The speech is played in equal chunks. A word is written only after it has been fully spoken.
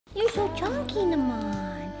You're so chunky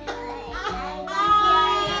naman.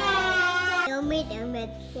 You made a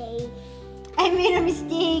mistake. I made a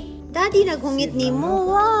mistake. Daddy, naghungit ni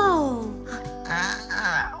mo. Wow.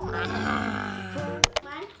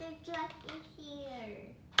 Monster truck is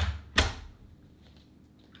here.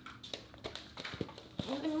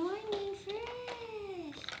 Good morning,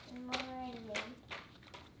 Fresh. Good morning.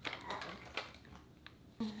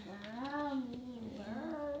 I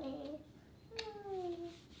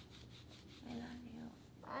love you.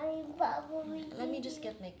 I'm probably. Let me just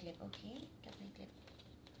get my clip, okay? Get my clip.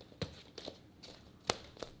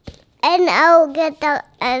 And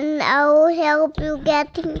I'll help you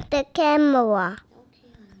getting the camera. Okay,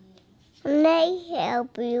 honey. And I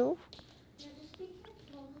help you. Yeah, just be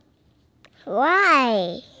careful.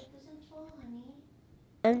 Why? It doesn't fall, honey.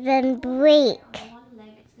 And then break. On one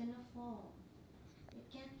leg, it's gonna fall. You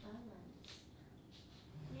can't balance.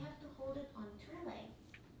 You have to hold it on 2 legs.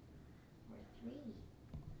 Or 3.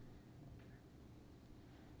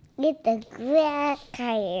 Get the grass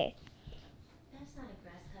tire. That's not a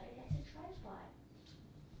grass cutter, that's a tripod.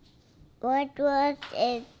 What was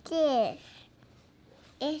it this?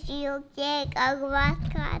 If you take a grass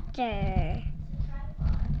cutter.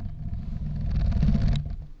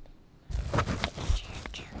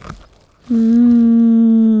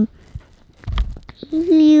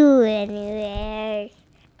 You anywhere.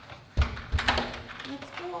 Let's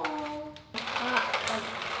go.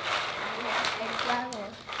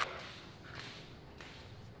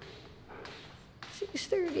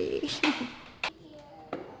 6:30.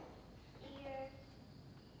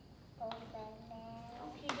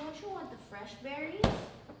 Okay, don't you want the fresh berries?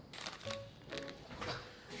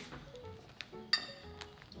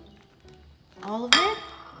 All of it?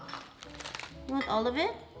 You want all of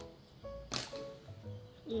it?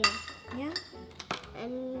 Yeah. Yeah?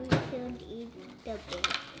 And we should eat the bit.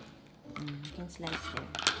 You can slice it.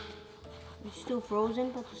 It's still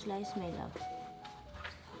frozen, but to slice, my love.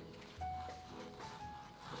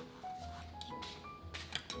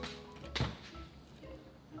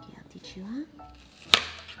 Okay, I'll teach you, huh?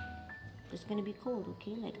 It's gonna be cold,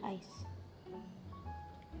 okay? Like ice.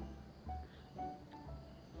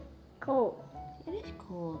 Cool. It is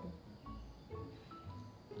cold.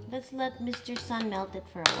 Let's let Mr. Sun melt it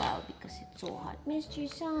for a while because it's so hot. Mr.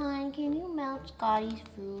 Sun, can you melt Scottie's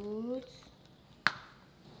fruits?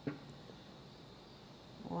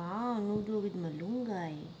 Wow, noodle with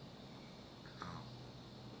malunggay.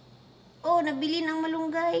 Oh, nabili ng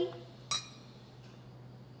malunggay.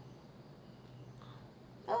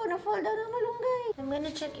 Oh, na-fall down ng malunggay. I'm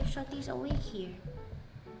gonna check if Shottie's awake here.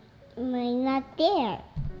 Mine not there.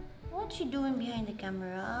 What's she doing behind the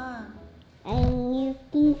camera? I'm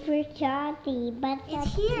looking for Scottie, but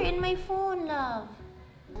It's here in my phone, love.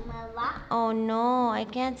 Oh no, I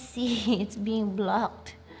can't see. It's being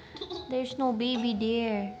blocked. There's no baby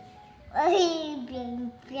there.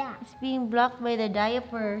 It's being blocked by the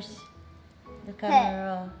diapers. The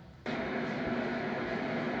camera.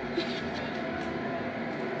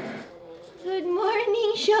 Good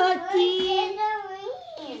morning, Shotty.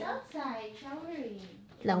 He's outside showering.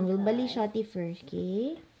 Lang, we'll bali Shotty first,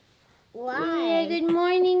 okay? Why? Yeah, good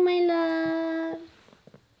morning, my love.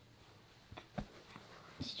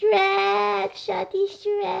 Stretch, Shotty,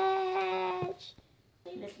 stretch.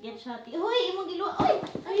 Let's get Shotty. Hoy, imong giluwa. Oy,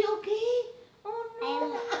 are you okay? Oh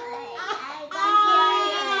no.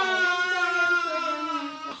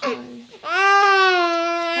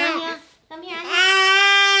 Come here, Anya.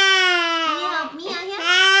 Can you help me, Anya?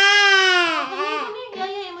 Come here.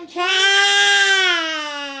 Yeah, yeah, imong chin.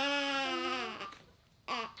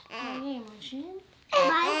 Yeah, imong chin.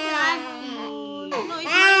 My Scottie. No,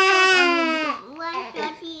 it's my turn. What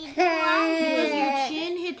Scottie? Because your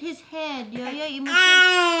chin hit his head. Yeah, yeah, imong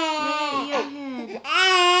chin. Yeah, your head.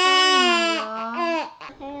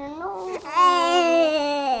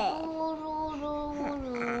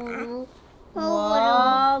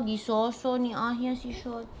 Wow, gisoso ni Ahya si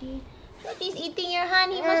Shotty. Shotty's eating your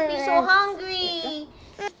hand. He must be so hungry.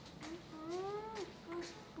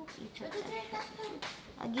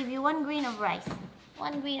 I'll give you 1 grain of rice.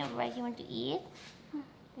 1 grain of rice. You want to eat?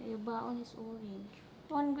 Your baon is orange.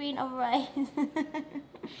 1 grain of rice.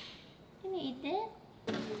 Can you eat it?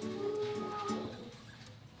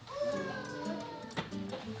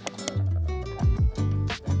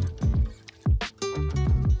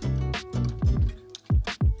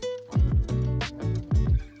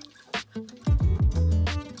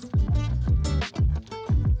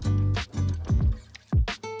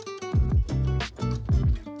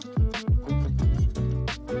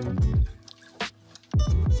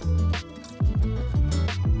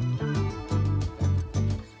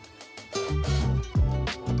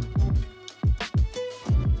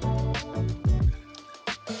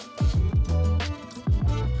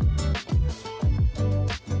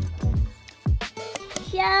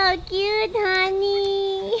 So cute,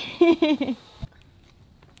 honey.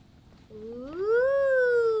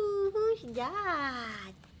 Ooh, who's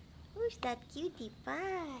that? Who's that cutie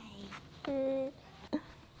pie?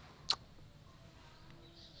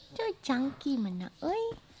 So chunky man na,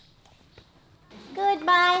 oy.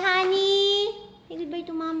 Goodbye, honey. Say goodbye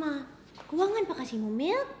to mama. Kuwangan pa kasi mo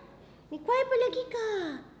milk? May quiet palagi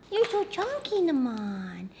ka. You're so chunky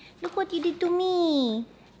naman. Look what you did to me.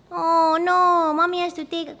 Oh no, mommy has to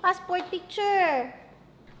take a passport picture.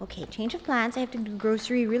 Okay, change of plans. I have to do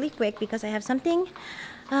grocery really quick because I have something.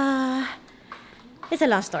 It's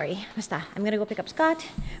a long story. Basta, I'm gonna go pick up Scott.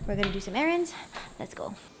 We're gonna do some errands. Let's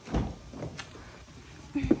go.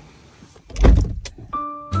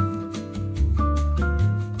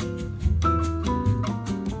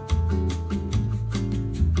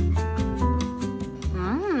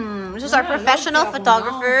 This is our professional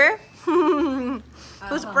photographer.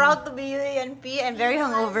 Who's proud to be UANP and very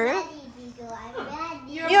hungover.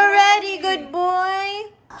 You're ready, good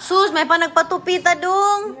boy. Sus, may pa nagpatupita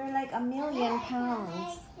dong. You're like 1,000,000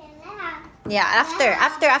 pounds. Yeah, after.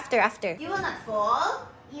 You will not fall.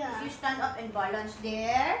 Yeah. If you stand up and balance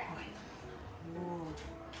there.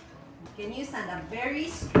 Can you stand up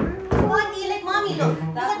very straight? Scottie, like mommy, look.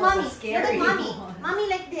 That Look at mommy. was scary. Look at mommy.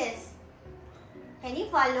 Mommy like this. Can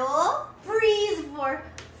you follow? Freeze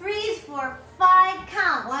for 5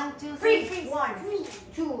 counts. 1, 2, 3. Freeze. 1,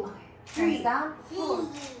 2, 3. Hands down. 4.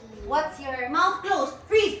 What's your mouth closed?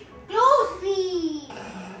 Freeze. Close. Freeze.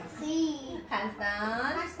 Hands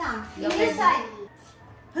down. Hands down. Look This at side.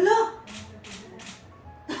 Hello.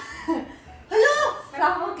 Hello.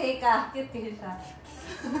 Parang okay ka. Cute siya.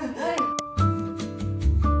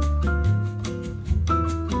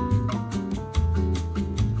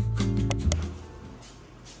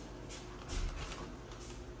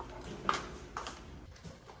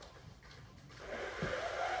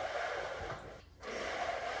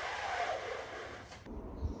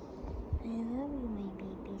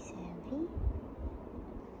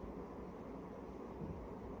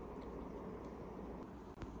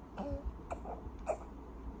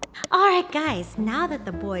 Alright guys, now that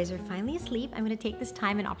the boys are finally asleep, I'm going to take this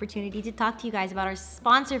time and opportunity to talk to you guys about our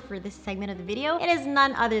sponsor for this segment of the video. It is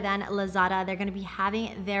none other than Lazada. They're going to be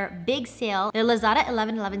having their big sale, their Lazada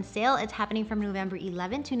 11/11 sale. It's happening from November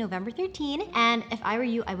 11 to November 13. And if I were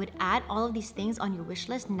you, I would add all of these things on your wish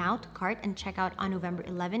list now to cart and check out on November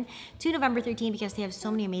 11 to November 13 because they have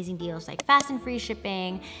so many amazing deals like fast and free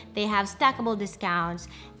shipping. They have stackable discounts.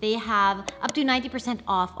 They have up to 90%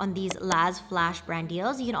 off on these Laz Flash brand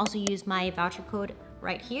deals. You can also use my voucher code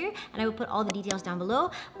right here, and I will put all the details down below,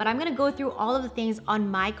 but I'm gonna go through all of the things on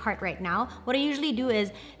my cart right now. What I usually do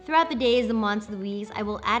is throughout the days, the months, the weeks, I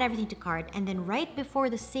will add everything to cart, and then right before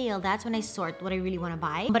the sale, that's when I sort what I really want to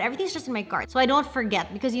buy. But everything's just in my cart, so I don't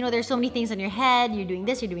forget, because you know there's so many things on your head, you're doing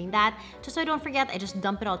this, you're doing that. Just so I don't forget, I just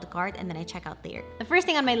dump it all to cart and then I check out later. The first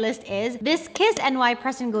thing on my list is this Kiss NY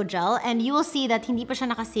Press and Go Gel, and you will see that hindi pa siya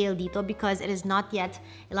naka-sale dito because it is not yet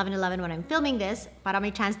 11/11 when I'm filming this, para may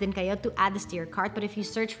chance din kayo to add this to your cart. But if you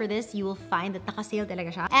search for this, you will find that naka-sale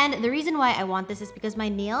talaga siya. And the reason why I want this is because my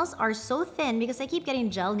nails are so thin because I keep getting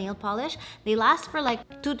gel nail polish. They last for like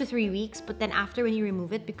 2 to 3 weeks, but then after when you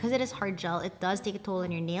remove it, because it is hard gel, it does take a toll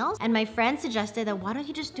on your nails. And my friend suggested that why don't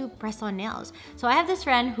you just do press-on nails? So I have this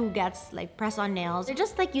friend who gets like press-on nails. They're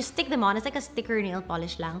just like you stick them on. It's like a sticker nail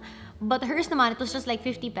polish lang. But hers naman, it was just like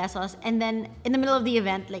 50 pesos. And then in the middle of the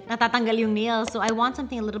event, like natatanggal yung nails. So I want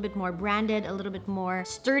something a little bit more branded, a little bit more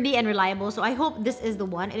sturdy and reliable. So I hope this is the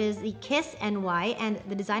one. It is the Kiss NY, and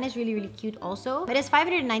the design is really, really cute also. It is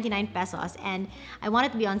 599 pesos, and I want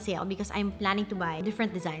it to be on sale because I'm planning to buy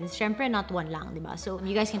different designs. Syempre, not one lang, diba? So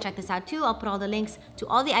you guys can check this out too. I'll put all the links to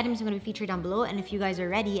all the items I'm going to be featured down below. And if you guys are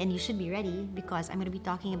ready, and you should be ready because I'm going to be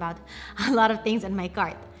talking about a lot of things in my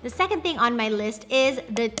cart. The second thing on my list is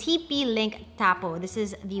the TP-Link Tapo. This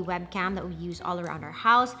is the webcam that we use all around our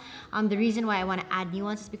house. The reason why I want to add new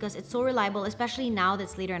ones is because it's so reliable, especially now that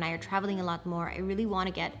Slater and I are traveling a lot more. I really want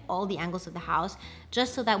to get all the angles of the house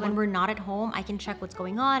just so that when we're not at home, I can check what's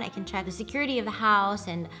going on. I can check the security of the house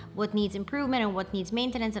and what needs improvement and what needs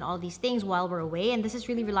maintenance and all these things while we're away. And this is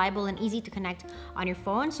really reliable and easy to connect on your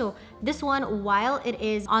phone. So this one, while it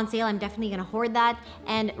is on sale, I'm definitely going to hoard that.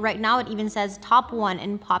 And right now it even says top 1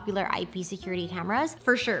 in popular IP security cameras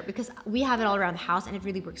for sure, because we have it all around the house and it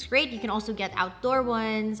really works great. You can also get outdoor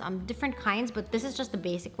ones, different kinds, but this is just the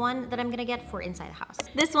basic one that I'm gonna get for inside the house.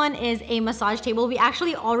 This one is a massage table. We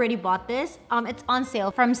actually already bought this. It's on on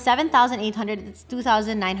sale. From 7,800, it's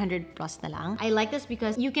 2,900 plus na lang. I like this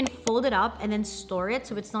because you can fold it up and then store it,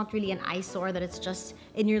 so it's not really an eyesore that it's just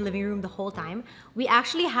in your living room the whole time. We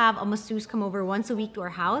actually have a masseuse come over once a week to our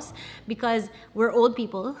house because we're old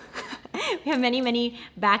people. We have many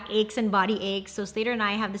back aches and body aches. So Slater and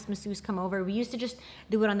I have this masseuse come over. We used to just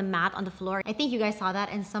do it on the mat on the floor. I think you guys saw that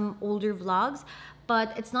in some older vlogs,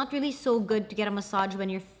 but it's not really so good to get a massage when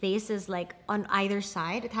your face is like on either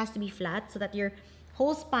side. It has to be flat so that your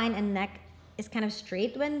whole spine and neck is kind of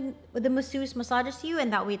straight when the masseuse massages you,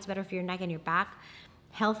 and that way it's better for your neck and your back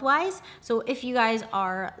health-wise. So if you guys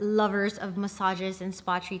are lovers of massages and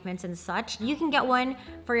spa treatments and such, you can get one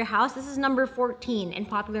for your house. This is number 14 in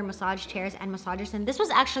popular massage chairs and massagers, and this was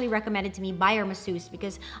actually recommended to me by our masseuse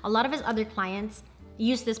because a lot of his other clients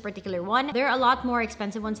use this particular one. There are a lot more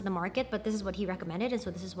expensive ones in the market, but this is what he recommended, and so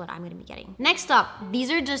this is what I'm gonna be getting. Next up, these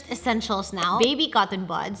are just essentials now. Baby cotton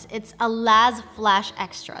buds. It's a Laz Flash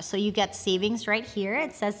Extra. So you get savings right here.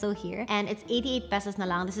 It says so here. And it's 88 pesos na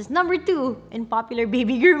lang. This is number 2 in popular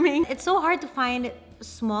baby grooming. It's so hard to find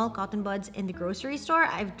small cotton buds in the grocery store.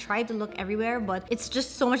 I've tried to look everywhere, but it's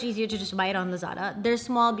just so much easier to just buy it on Lazada. They're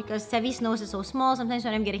small because Sevi's nose is so small. Sometimes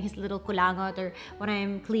when I'm getting his little kulangot or when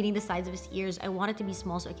I'm cleaning the sides of his ears, I want it to be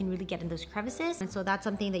small so I can really get in those crevices. And so that's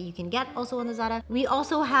something that you can get also on Lazada. We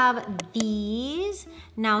also have these.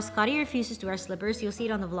 Now, Scottie refuses to wear slippers. You'll see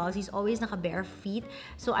it on the vlogs. He's always naka bare feet.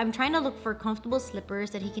 So I'm trying to look for comfortable slippers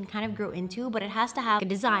that he can kind of grow into, but it has to have a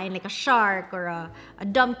design like a shark or a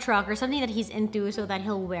dump truck or something that he's into so that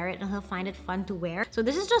he'll wear it and he'll find it fun to wear. So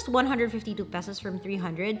this is just 152 pesos from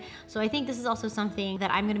 300. So I think this is also something that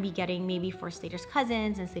I'm gonna be getting maybe for Slater's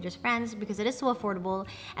cousins and Slater's friends because it is so affordable.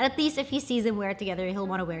 And at least if he sees them wear it together, he'll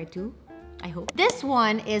want to wear it too. I hope. This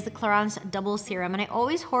one is the Clarins Double Serum, and I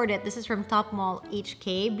always hoard it. This is from Top Mall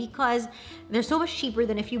HK because they're so much cheaper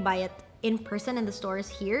than if you buy it in person in the stores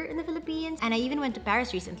here in the Philippines. And I even went to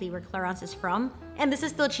Paris recently where Clarins is from, and this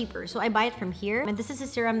is still cheaper, so I buy it from here. And this is a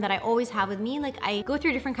serum that I always have with me. Like, I go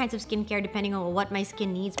through different kinds of skincare depending on what my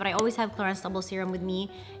skin needs, but I always have Clarins Double Serum with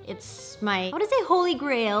me. It's my, I want to say holy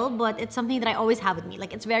grail, but it's something that I always have with me.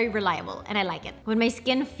 Like, it's very reliable and I like it. When my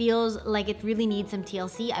skin feels like it really needs some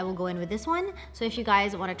TLC, I will go in with this one. So if you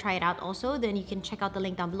guys want to try it out also, then you can check out the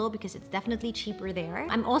link down below because it's definitely cheaper there.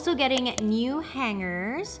 I'm also getting new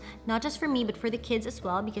hangers, not just for me, but for the kids as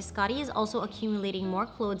well, because Scottie is also accumulating more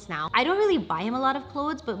clothes now. I don't really buy him a lot of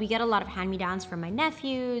clothes, but we get a lot of hand-me-downs from my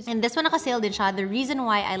nephews. And this one naka-sale din siya. The reason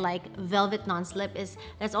why I like velvet non-slip is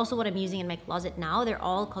that's also what I'm using in my closet now. They're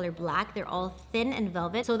all color black. They're all thin and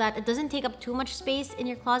velvet so that it doesn't take up too much space in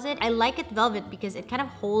your closet. I like it velvet because it kind of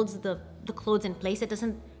holds the clothes in place. It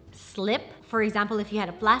doesn't slip. For example, if you had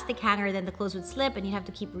a plastic hanger, then the clothes would slip and you'd have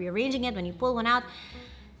to keep rearranging it when you pull one out.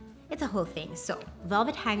 It's a whole thing. So,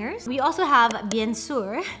 velvet hangers. We also have Bien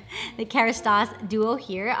Sur, the Kerastase duo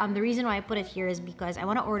here. The reason why I put it here is because I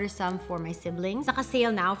want to order some for my siblings.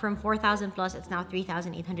 Naka-sale now from 4,000 plus. It's now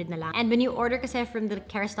 3,800 na lang. And when you order kasi from the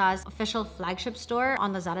Kerastase official flagship store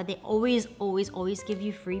on Lazada, they always give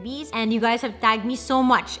you freebies. And you guys have tagged me so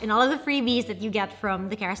much in all of the freebies that you get from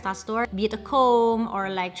the Kerastase store. Be it a comb or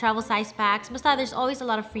like travel size packs. Basta, there's always a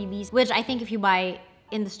lot of freebies, which I think if you buy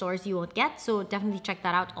in the stores you won't get, so definitely check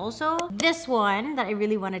that out also. This one that I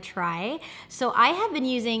really want to try. So I have been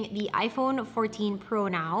using the iPhone 14 Pro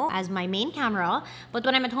now as my main camera, but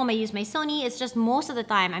when I'm at home I use my Sony. It's just most of the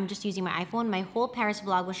time I'm just using my iPhone. My whole Paris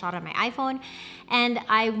vlog was shot on my iPhone, and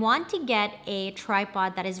I want to get a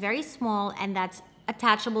tripod that is very small and that's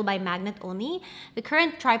attachable by magnet only. The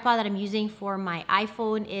current tripod that I'm using for my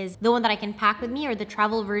iPhone is the one that I can pack with me, or the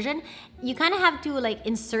travel version. You kind of have to like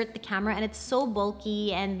insert the camera and it's so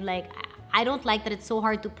bulky, and like I don't like that it's so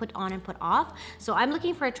hard to put on and put off. So I'm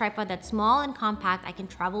looking for a tripod that's small and compact I can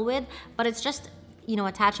travel with, but it's just, you know,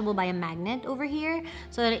 attachable by a magnet over here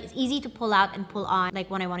so that it's easy to pull out and pull on, like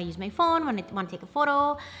when I want to use my phone, when I want to take a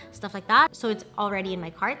photo, stuff like that. So it's already in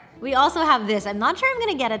my cart. We also have this. I'm not sure I'm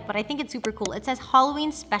gonna get it, but I think it's super cool. It says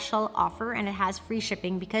Halloween special offer and it has free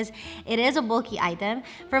shipping because it is a bulky item.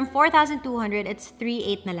 From 4,200, it's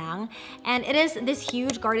 3,800 na lang. And it is this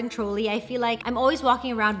huge garden trolley. I feel like I'm always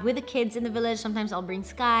walking around with the kids in the village. Sometimes I'll bring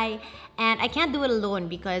Sky, and I can't do it alone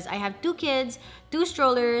because I have 2 kids, 2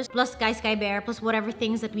 strollers, plus Sky Bear, plus whatever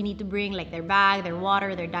things that we need to bring, like their bag, their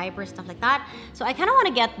water, their diapers, stuff like that. So I kind of want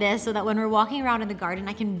to get this so that when we're walking around in the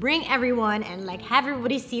garden, I can bring everyone and like have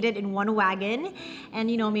everybody seated in one wagon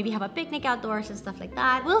and, you know, maybe have a picnic outdoors and stuff like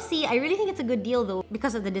that. We'll see. I really think it's a good deal though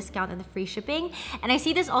because of the discount and the free shipping. And I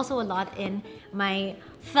see this also a lot in my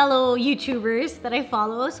fellow YouTubers that I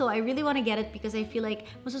follow. So I really want to get it because I feel like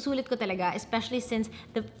masusulit ko talaga, especially since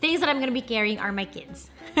the things that I'm gonna be carrying are my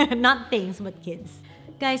kids. Not things, but kids.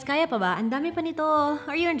 Guys, kaya pa ba? Ang dami pa nito.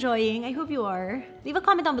 Are you enjoying? I hope you are. Leave a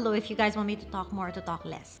comment down below if you guys want me to talk more or to talk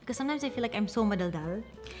less. Because sometimes I feel like I'm so madaldal.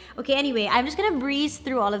 Okay, anyway, I'm just gonna breeze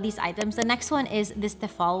through all of these items. The next one is this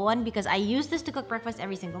tefal one because I use this to cook breakfast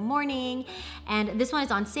every single morning. And this one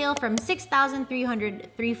is on sale from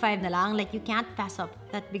 6,335 na lang. Like, you can't pass up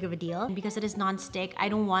that big of a deal. Because it is non-stick, I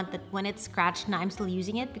don't want that when it's scratched na I'm still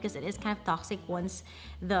using it because it is kind of toxic once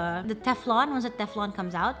the Teflon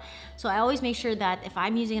comes out. So I always make sure that if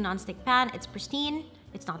I'm using a non-stick pan, it's pristine.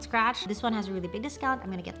 It's not scratched. This one has a really big discount. I'm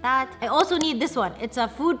gonna get that. I also need this one. It's a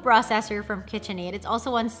food processor from KitchenAid. It's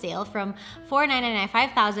also on sale from $4,999,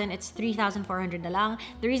 $5,000. It's $3,400 na lang.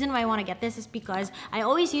 The reason why I want to get this is because I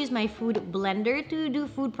always use my food blender to do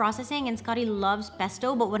food processing, and Scottie loves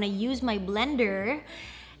pesto. But when I use my blender,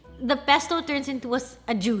 the pesto turns into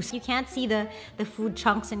a juice. You can't see the food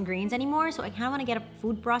chunks and grains anymore, so I kind of want to get a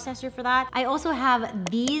food processor for that. I also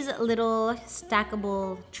have these little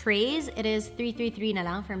stackable trays. It is $333 na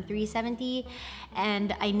lang from $370,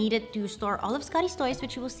 and I need it to store all of Scottie's toys,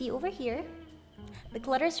 which you will see over here. The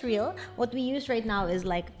clutter is real. What we use right now is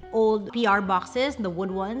like old PR boxes, the wood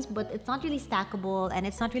ones, but it's not really stackable and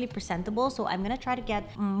it's not really presentable. So I'm gonna try to get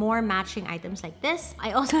more matching items like this.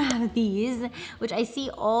 I also have these, which I see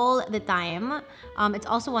all the time. It's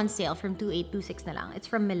also on sale from $2,826 na lang. It's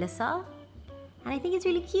from Melissa. And I think it's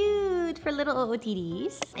really cute for little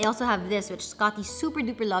OOTDs. I also have this, which Scottie super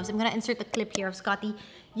duper loves. I'm gonna insert a clip here of Scottie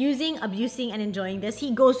using, abusing, and enjoying this. He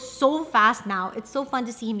goes so fast now. It's so fun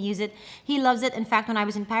to see him use it. He loves it. In fact, when I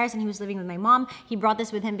was in Paris and he was living with my mom, he brought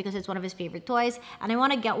this with him because it's one of his favorite toys. And I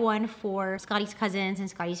want to get one for Scottie's cousins and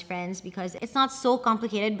Scottie's friends because it's not so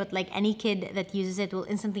complicated, but like any kid that uses it will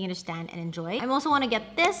instantly understand and enjoy. I also want to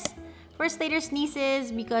get this for Slater's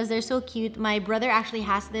nieces because they're so cute. My brother actually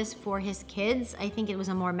has this for his kids. I think it was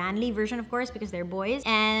a more manly version, of course, because they're boys.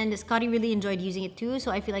 And Scottie really enjoyed using it too.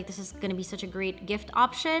 So I feel like this is gonna be such a great gift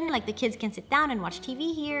option. Like the kids can sit down and watch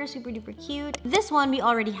TV here. Super duper cute. This one we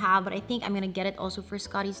already have, but I think I'm gonna get it also for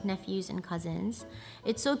Scottie's nephews and cousins.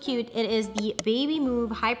 It's so cute. It is the Baby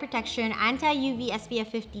Move High Protection Anti-UV SPF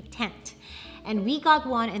 50 Tent. And we got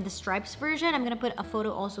one in the stripes version. I'm gonna put a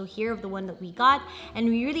photo also here of the one that we got. And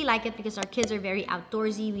we really like it because our kids are very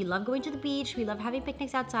outdoorsy. We love going to the beach. We love having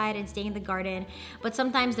picnics outside and staying in the garden. But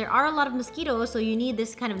sometimes there are a lot of mosquitoes, so you need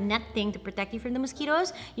this kind of net thing to protect you from the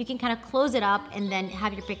mosquitoes. You can kind of close it up and then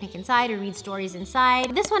have your picnic inside or read stories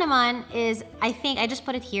inside. This one naman is, I think I just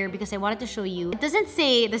put it here because I wanted to show you. It doesn't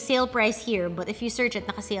say the sale price here, but if you search it,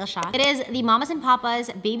 naka-sale siya. It is the Mamas and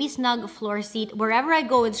Papas Baby Snug Floor Seat. Wherever I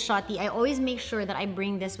go with Shotty, I always make sure that I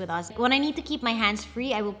bring this with us. When I need to keep my hands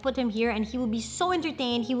free, I will put him here and he will be so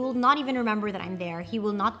entertained. He will not even remember that I'm there. He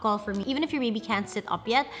will not call for me. Even if your baby can't sit up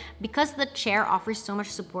yet, because the chair offers so much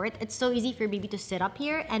support, it's so easy for your baby to sit up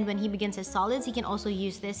here. And when he begins his solids, he can also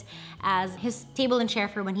use this as his table and chair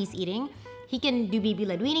for when he's eating. He can do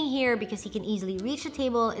baby-led weaning here because he can easily reach the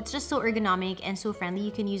table. It's just so ergonomic and so friendly.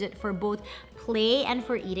 You can use it for both play and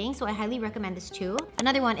for eating. So I highly recommend this too.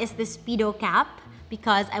 Another one is this Speedo cap,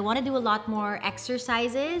 because I want to do a lot more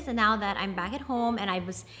exercises now that I'm back at home and I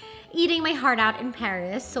was eating my heart out in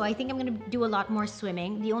Paris. So I think I'm gonna do a lot more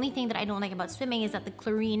swimming. The only thing that I don't like about swimming is that the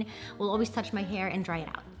chlorine will always touch my hair and dry it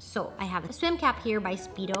out. So I have a swim cap here by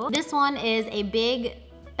Speedo. This one is a big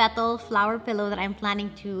petal flower pillow that I'm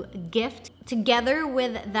planning to gift together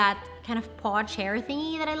with that kind of paw chair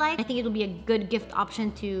thingy that I like. I think it'll be a good gift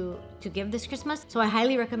option to give this Christmas. So I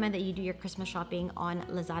highly recommend that you do your Christmas shopping on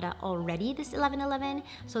Lazada already this 11/11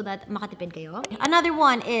 so that makatipid kayo. Another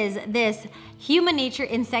one is this Human Nature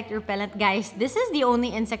Insect Repellent. Guys, this is the only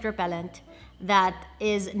insect repellent that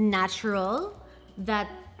is natural, that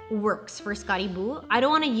works for Scottie Boo. I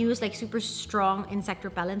don't want to use like super strong insect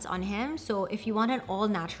repellents on him. So if you want an all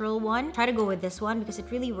natural one, try to go with this one because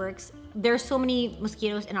it really works. There's so many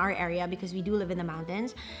mosquitoes in our area because we do live in the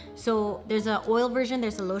mountains. So there's an oil version,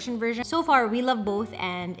 there's a lotion version. So far we love both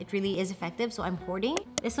and it really is effective. So I'm hoarding.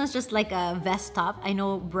 This one's just like a vest top. I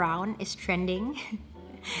know brown is trending.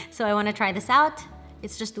 So I want to try this out.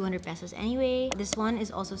 it's just 200 pesos anyway. This one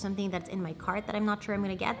is also something that's in my cart that I'm not sure I'm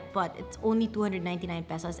gonna get, but it's only 299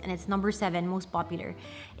 pesos and it's number 7 most popular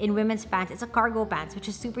in women's pants. It's a cargo pants, which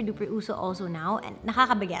is super duper uso also now, and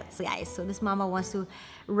nakaka-bagets, guys. So this mama wants to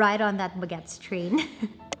ride on that baguettes train.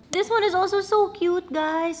 This one is also so cute,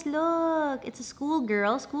 guys. Look, it's a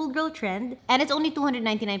schoolgirl trend. And it's only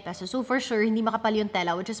 299 pesos. So for sure, hindi makapal yung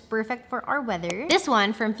tela, which is perfect for our weather. This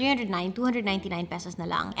one, from 309, 299 pesos na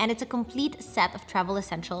lang. And it's a complete set of travel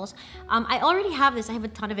essentials. I already have this. I have a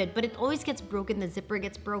ton of it. But it always gets broken. The zipper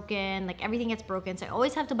gets broken. Like, everything gets broken. So I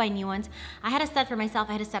always have to buy new ones. I had a set for myself.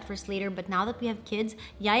 I had a set for Slater. But now that we have kids,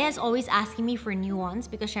 Yaya is always asking me for new ones.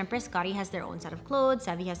 Because, syempre, Scottie has their own set of clothes.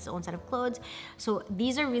 Savvy has his own set of clothes. So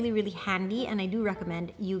these are really handy, and I do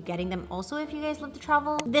recommend you getting them also if you guys love to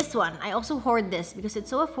travel. This one, I also hoard this because it's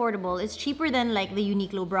so affordable. It's cheaper than like the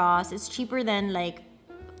Uniqlo bras. It's cheaper than like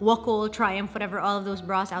Wacoal, Triumph, whatever, all of those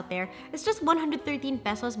bras out there. It's just 113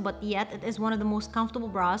 pesos, but yet it is one of the most comfortable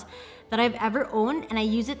bras that I've ever owned, and I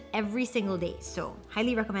use it every single day. So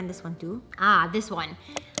highly recommend this one too. This one.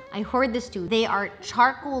 I hoard this too. They are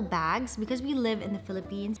charcoal bags because we live in the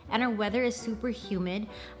Philippines and our weather is super humid.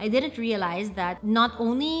 I didn't realize that not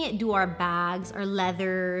only do our bags, our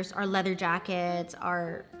leathers, our leather jackets,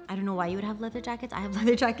 I don't know why you would have leather jackets. I have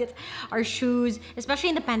leather jackets. Our shoes, especially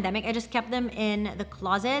in the pandemic, I just kept them in the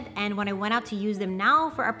closet, and when I went out to use them now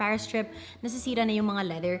for our Paris trip, nasisira na yung mga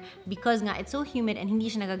leather because nga it's so humid and hindi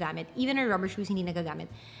siya nagagamit. Even our rubber shoes hindi nagagamit.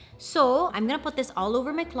 So I'm gonna put this all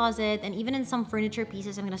over my closet, and even in some furniture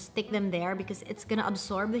pieces, I'm gonna stick them there because it's gonna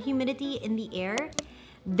absorb the humidity in the air.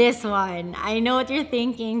 This one, I know what you're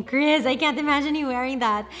thinking. Chris, I can't imagine you wearing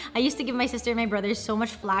that. I used to give my sister and my brother so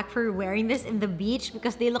much flack for wearing this in the beach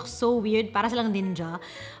because they look so weird, para silang ninja.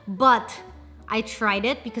 But I tried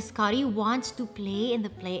it because Scottie wants to play in the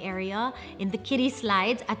play area, in the kiddie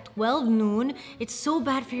slides at 12 noon. It's so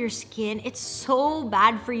bad for your skin. It's so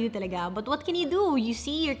bad for you talaga. But what can you do? You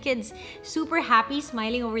see your kids super happy,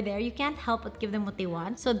 smiling over there. You can't help but give them what they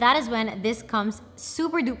want. So that is when this comes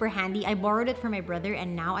super duper handy. I borrowed it from my brother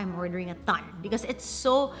and now I'm ordering a ton because it's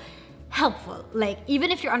so helpful. Like, even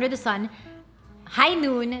if you're under the sun, high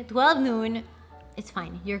noon, 12 noon, it's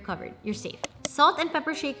fine. You're covered. You're safe. Salt and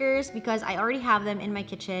pepper shakers because I already have them in my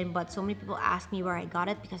kitchen, but so many people ask me where I got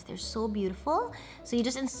it because they're so beautiful. So you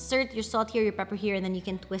just insert your salt here, your pepper here, and then you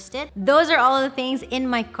can twist it. Those are all of the things in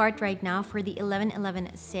my cart right now for the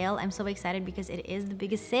 11/11 sale. I'm so excited because it is the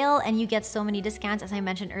biggest sale and you get so many discounts as I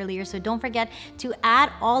mentioned earlier. So don't forget to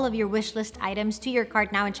add all of your wish list items to your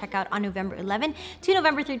cart now and check out on November 11 to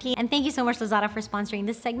November 13. And thank you so much, Lazada, for sponsoring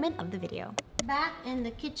this segment of the video. Back in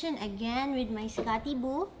the kitchen again with my Scottie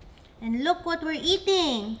boo. And look what we're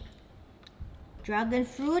eating! Dragon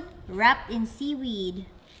fruit wrapped in seaweed.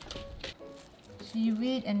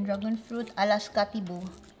 Seaweed and dragon fruit a la Scottie boo.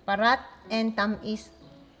 Parat and tamis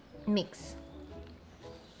mix.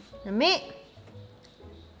 Nami!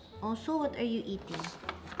 Also, what are you eating?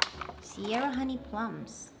 Sierra honey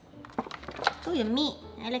plums. So yummy!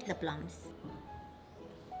 I like the plums.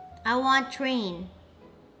 I want train.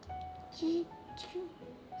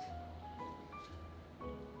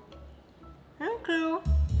 Thank you.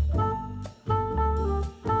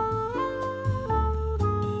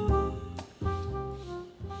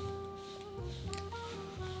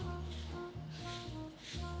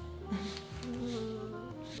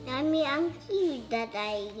 Mommy, I'm cute that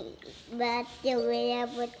the way I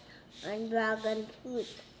put on dragon fruit.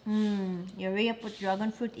 Your way put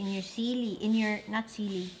dragon fruit in your seaweed.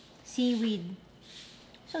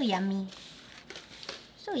 So yummy.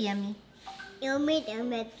 So yummy. You made a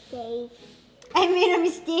mistake. I made a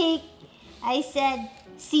mistake. I said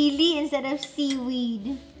silly instead of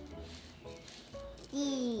seaweed.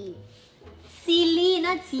 Silly,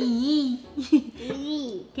 not silly.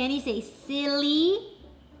 Can you say silly?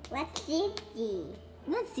 What's silly?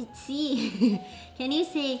 Not sitsy. Can you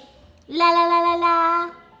say la la la la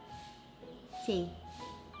la? Say.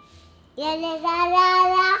 La la la la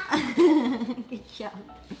la. Good job.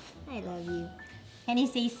 I love you. Can you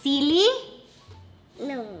say silly?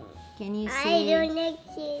 No. Can you I say... don't like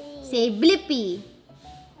silly. Say blippy.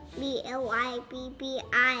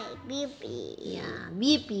 B-L-Y-P-P-I. Blippy. Yeah,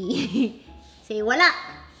 blippy. Say wala.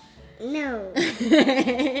 No.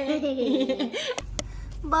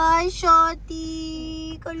 Bye,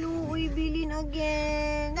 Shotty. Kaluoy, bilin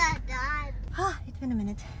again. It's been a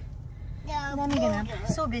minute. Dami ganap.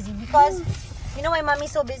 So busy because... You know why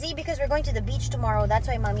Mommy's so busy? Because we're going to the beach tomorrow. That's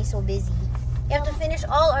why Mommy's so busy. We have to finish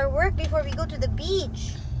all our work before we go to the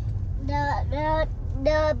beach. The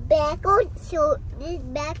backhoe so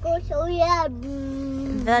loud.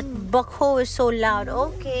 That backhoe is so loud.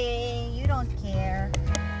 Okay, you don't care.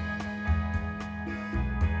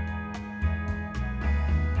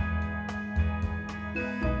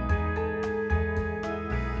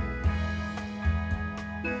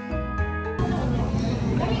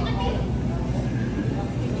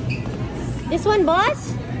 This one,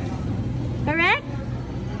 boss? Correct?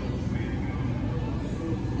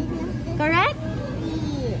 Correct?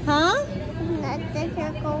 Huh? Not the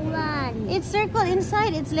circle one. It's circle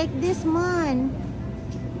inside. It's like this one.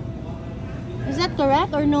 Is that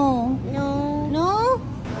correct or no? No. No?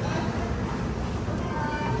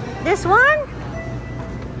 This one?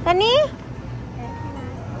 Kani?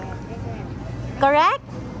 Correct?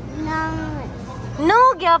 No. No,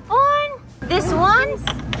 gyapon. This one?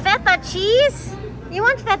 Feta cheese? You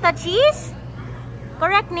want feta cheese?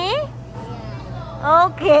 Correct, ni?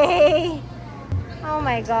 Okay. Oh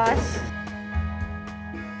my gosh.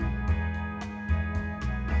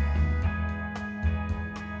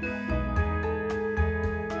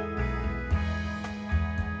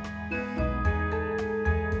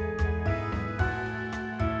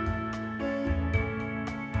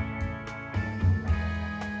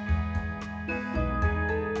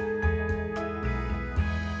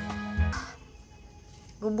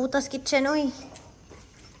 Gubutas kitchen, oy.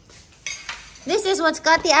 This is what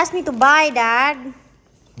Scottie asked me to buy, Dad.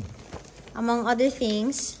 Among other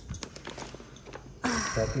things.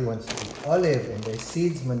 Scottie wants to eat olive and there's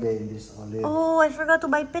seeds Monday in this olive. Oh, I forgot to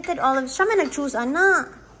buy pitted olives. Siya may nag-choose,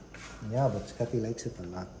 ana. Yeah, but Scottie likes it a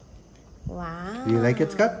lot. Wow. Do you like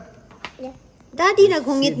it, Scott? Yeah. Daddy,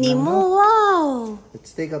 naghungit ni mo. Wow.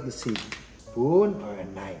 Let's take out the seed. Spoon or a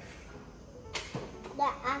knife? The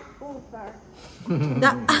Uber.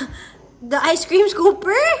 The ice cream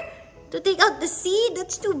scooper? To take out the seed?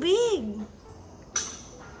 That's too big.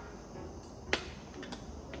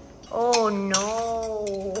 Oh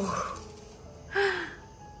no.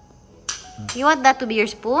 You want that to be your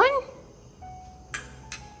spoon?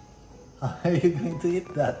 How are you going to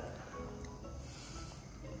eat that?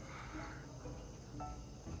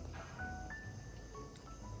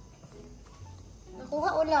 Nakuha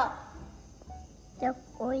ula. The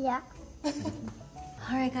Kuya.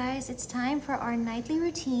 Alright guys, it's time for our nightly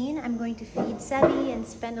routine. I'm going to feed Sebi and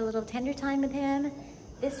spend a little tender time with him.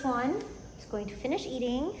 This one is going to finish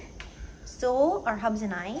eating. So are Hubs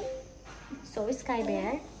and I. So is Sky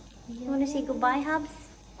Bear. You want to say goodbye, Hubs?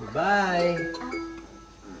 Goodbye.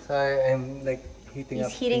 Sorry, I'm like heating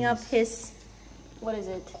up. He's heating up things. his, what is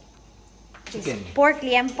it? Chicken. Pork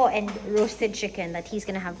liempo and roasted chicken that he's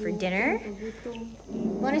gonna have for dinner.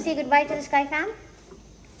 Want to say goodbye to the Sky fam?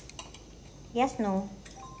 Yes, no?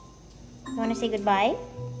 You want to say goodbye?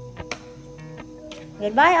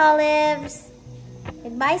 Goodbye, Olives.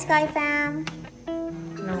 Goodbye, Sky fam.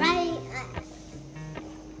 No. Right.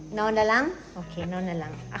 No na lang? Okay, no na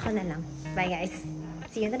lang. Ako na lang. Bye, guys.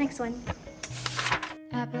 See you in the next one.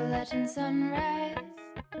 Appalachian sunrise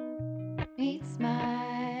meets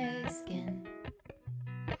my skin.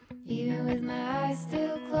 Even with my eyes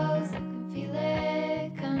still closed,